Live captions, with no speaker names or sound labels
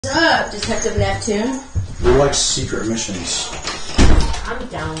What's up, Detective Neptune? We like secret missions. I'm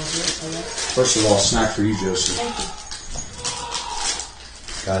down with it, I guess. First of all, snack for you, Josie. Thank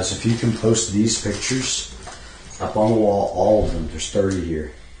you. Guys, if you can post these pictures up on the wall, all of them, there's 30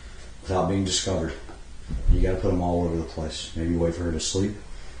 here, without being discovered. You gotta put them all over the place. Maybe wait for her to sleep.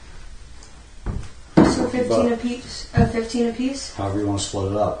 So 15 apiece? 15 apiece? However you want to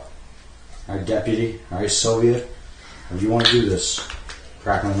split it up. Alright, Deputy. Alright, Soviet. How do you want to do this?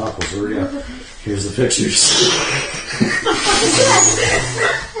 Crack my knuckles. Where are you? Here's the pictures.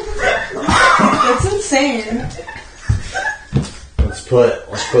 That's insane. Let's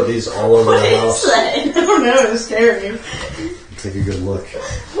put these all over the house. What is that? I don't know, it's scary. Take a good look.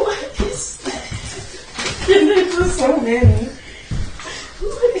 What is that? There's so many.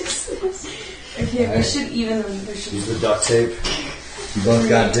 What is this? Okay, right. We should even them. Use the duct tape. You both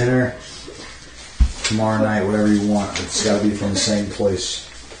got dinner tomorrow night, whatever you want. It's got to be from the same place.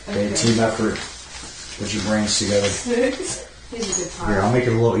 Okay, team effort. Put your brains together. 6. He's a good time. Here, I'll make it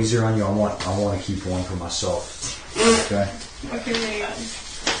a little easier on you. I want to keep one for myself. Okay. Okay,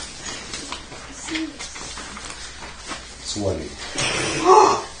 It's Letty.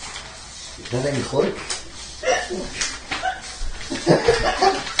 That didn't click.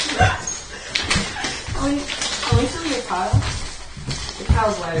 At least on your pile. The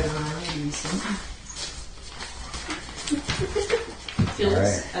cow's lighter than mine. I'll use some.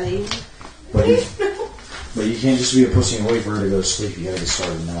 Feels uneasy. But you can't just be a pussy and wait for her to go to sleep. You gotta get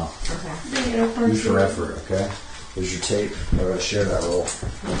started now. Okay. Use your effort, okay? There's your tape. I gotta share that roll.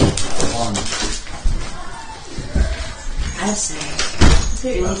 I have scissors.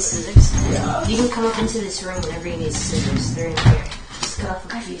 You need scissors? Yeah. You can come up into this room whenever you need scissors. They're in here. Just cut off a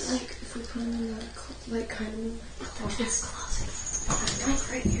piece. I feel like if we put them in the, like, kind of this closet. Like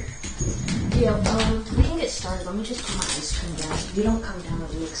right here. Yeah, we can get started. Let me just put my ice cream down. If you don't come down,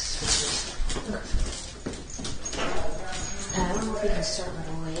 it looks suspicious. Okay. I don't know if we can start right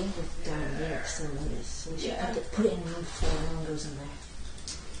away with down there because they'll notice. So we should put it in room 4. No one goes in there.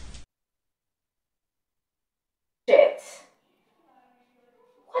 Shit.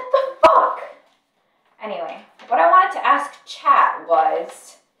 What the fuck? Anyway, what I wanted to ask chat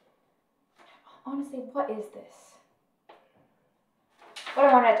was... Honestly, what is this? What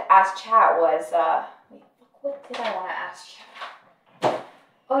I wanted to ask chat was... Wait, what did I want to ask chat?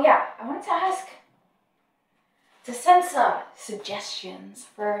 Oh yeah, I wanted to ask... to send some suggestions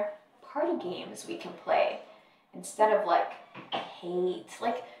for party games we can play. Instead of, like, hate.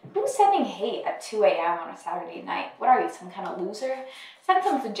 Like, who's sending hate at 2 a.m. on a Saturday night? What are you, some kind of loser? Send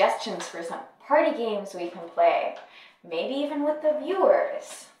some suggestions for some party games we can play. Maybe even with the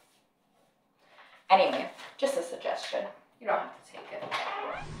viewers. Anyway, just a suggestion. You don't have to take it.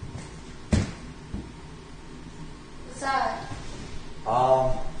 What's that?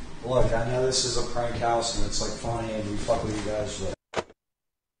 Look, I know this is a prank house and it's like funny and we fuck with you guys, but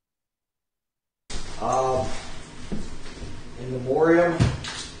in memoriam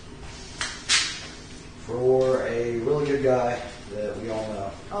for a really good guy that we all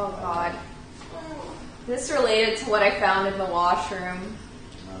know. Oh God. This related to what I found in the washroom.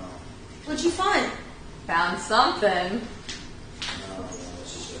 No. What'd you find? Found something. No, this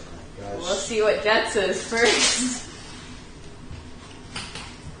is different. Guys. We'll see what Jet says first.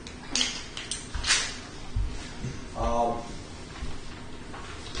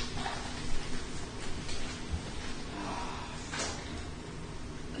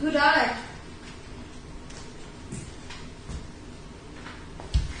 Who died?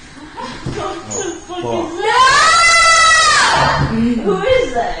 Who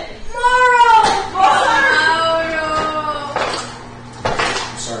is that? Mauro!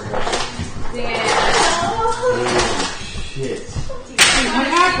 I'm sorry, guys. Damn. Holy shit. What I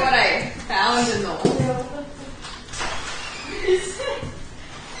found in the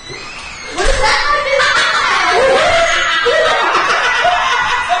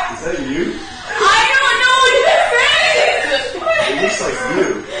Is that you? I don't know what It looks like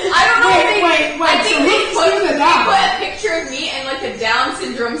you. I don't know. Wait, I think so they put the a picture of me in like a Down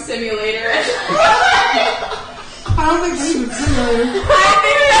syndrome simulator. I don't think this is similar. I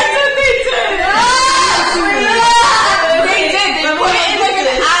think that's what they did. They did. They put it in like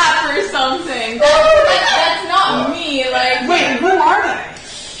an app or something. That's not me. Like, Wait, who are they?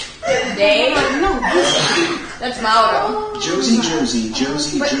 They? No, That's Mauro. Josie,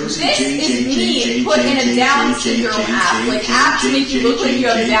 But this is me put in a Down syndrome app. Like apps make you look like you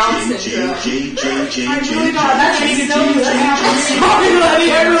have Down syndrome. I really don't. That's how you know that happens. Sorry, Letty.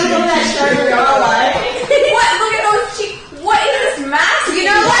 I really don't have to What? Look at those cheeks. What is this mask? You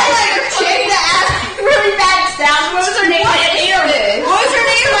know what? Like a chick that has really bad sound. What was her name? What is this? What was her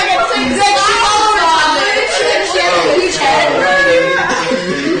name?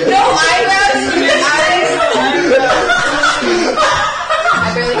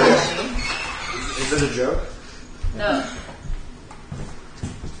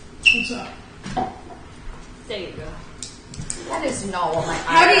 What's up? There you go. That is not what my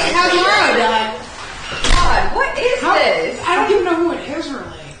How'd Mauro die? God, what is this? I don't even know who it is really.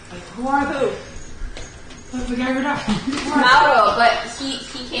 Like, who are they? The guy who died. Mauro, but he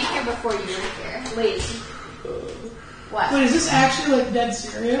came here before you were here. Wait. What? Wait, is this actually like dead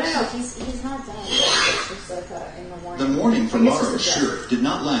serious? No, he's not dead. It's just like in the morning. The mourning for Mauro's sheriff did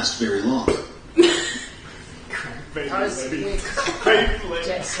not last very long. Baby Letty. Literally,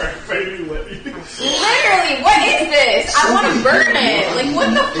 what is this? I want to burn it. Like,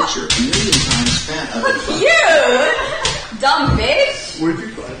 what the fuck? Picture a million times fat of Fuck you! Dumb bitch. Where'd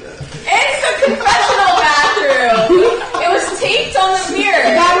you find that? It's a confessional bathroom. It was taped on the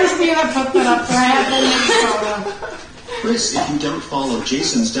mirror. That was me that put that up there. I had that in the photo. Chris, if you don't follow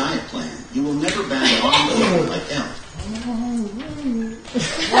Jason's diet plan, you will never bat an arm over like Elf.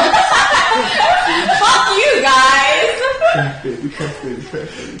 Fuck you guys. Crack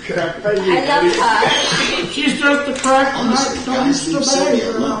baby. I love her. She's just a crack. Honestly, Don't guys leave the Sylvia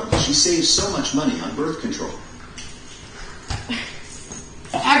baby. alone. She saves so much money on birth control.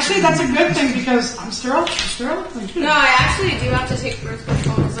 Actually, that's a good thing because I'm sterile. No, I actually do have to take birth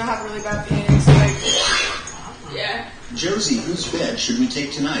control because I have really bad pains. Like, yeah. Josie, whose bed should we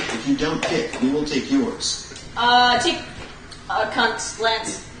take tonight? If you don't pick, we will take yours. Take cunt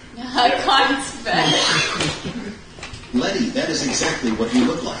Lance. Cunt bed. Letty, that is exactly what you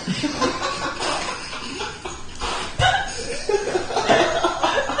look like.